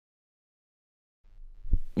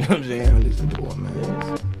You know what I'm saying? Family's important,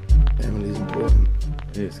 man. Family's important.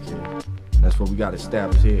 Yes, kid. That's what we got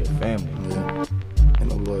established here, family. Yeah. Ain't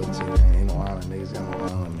no loyalty, man. Ain't no honor. Niggas got no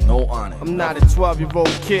honor, man. No honor. I'm not a 12-year-old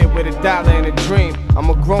kid with a dollar and a dream. I'm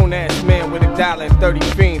a grown-ass man with a dollar and 30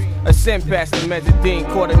 fiends. Ascend past the mezzanine,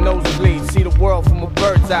 caught a nosebleed. See the world from a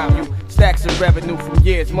bird's eye view. Stacks of revenue from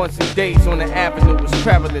years, months, and days on the avenue was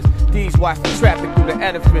perilous. These watch the traffic through the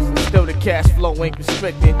edifice, and still the cash flow ain't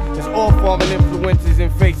restricted. It's all formal influences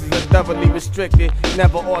and faces are thoroughly restricted,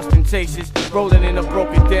 never ostentatious. Rolling in a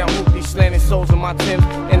broken down hoop, these slanted soles of my Timbs,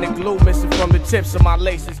 and the glue missing from the tips of my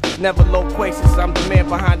laces. Never loquacious, I'm the man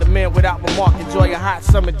behind the man without remark. Enjoy a hot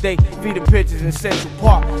summer day, feeding pigeons in Central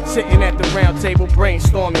Park. Sitting at the round table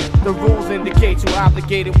brainstorming. The rules indicate you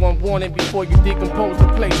obligated one warning before you decompose the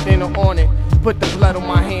place, then on it. Put the blood on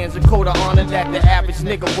my hands, a code of honor that the average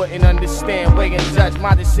nigga wouldn't understand. Weigh and judge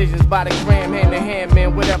my decisions by the gram, hand to hand,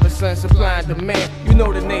 man. Whatever son, supply and demand. You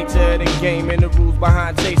know the nature of the game and the rules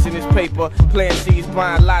behind chasing this paper. Playing seeds,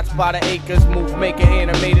 buying lots by the acres. Move making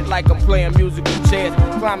animated like I'm playing musical chairs.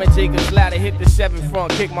 Climbing Jacob's ladder, hit the 7th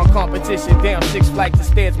front, kick my competition down 6 flights of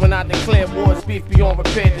stairs. When I declare war's beef beyond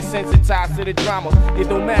repair, desensitized to the drama. It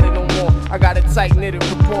don't matter no more. I got a tight knitted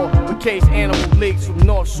rapport with caged animal leagues from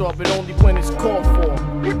North Shore, but only when it's called for.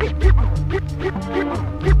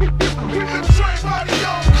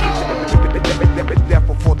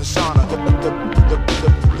 Therefore, for dishonor, the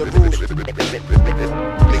rules. Be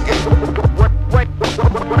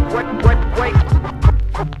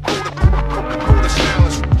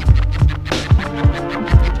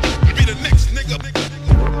the next nigga.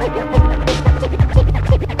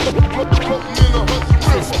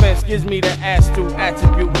 Suspense gives me the astute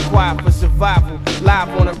attribute required for survival. Live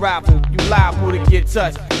on arrival, you liable to get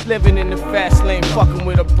touched. Living in the fast lane, fucking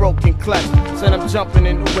with a broken clutch. Said I'm jumping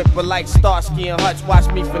in the whip, but like Starsky and Hutch, watch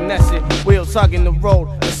me finesse it. Wheels hugging the road,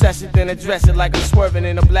 assess it, then address it like I'm swerving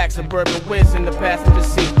in a black Suburban Whiz in the passenger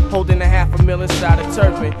seat, holding a $500,000 inside a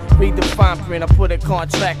turban. Read the fine print, I put a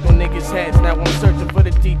contract on niggas' heads. Now I'm searching for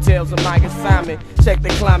the details of my assignment. Check the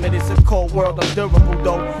climate, it's a cold world, I'm durable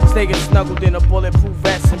though. Staying snuggled in a bulletproof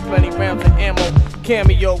vest and plenty rounds of ammo.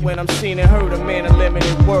 Cameo when I'm seen and heard, a man of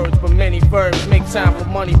limited words, but many verbs. Make time for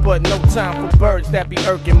money, but no time for birds that be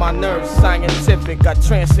irking my nerves. Scientific, I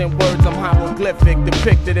transcend words, I'm hieroglyphic,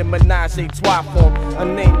 depicted in menage a trois form. A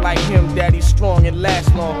name like him, daddy strong and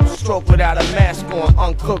last long. Stroke without a mask on,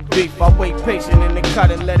 uncooked beef. I wait patient in the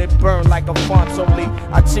cut and let it burn like a Fonso leaf.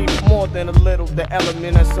 I cheat more than a little, the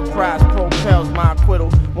element of surprise propels my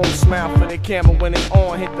acquittal. Won't smile for the camera when it's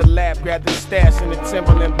on, hit the lab, grab the stash in the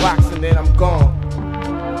Timberland box and then I'm gone.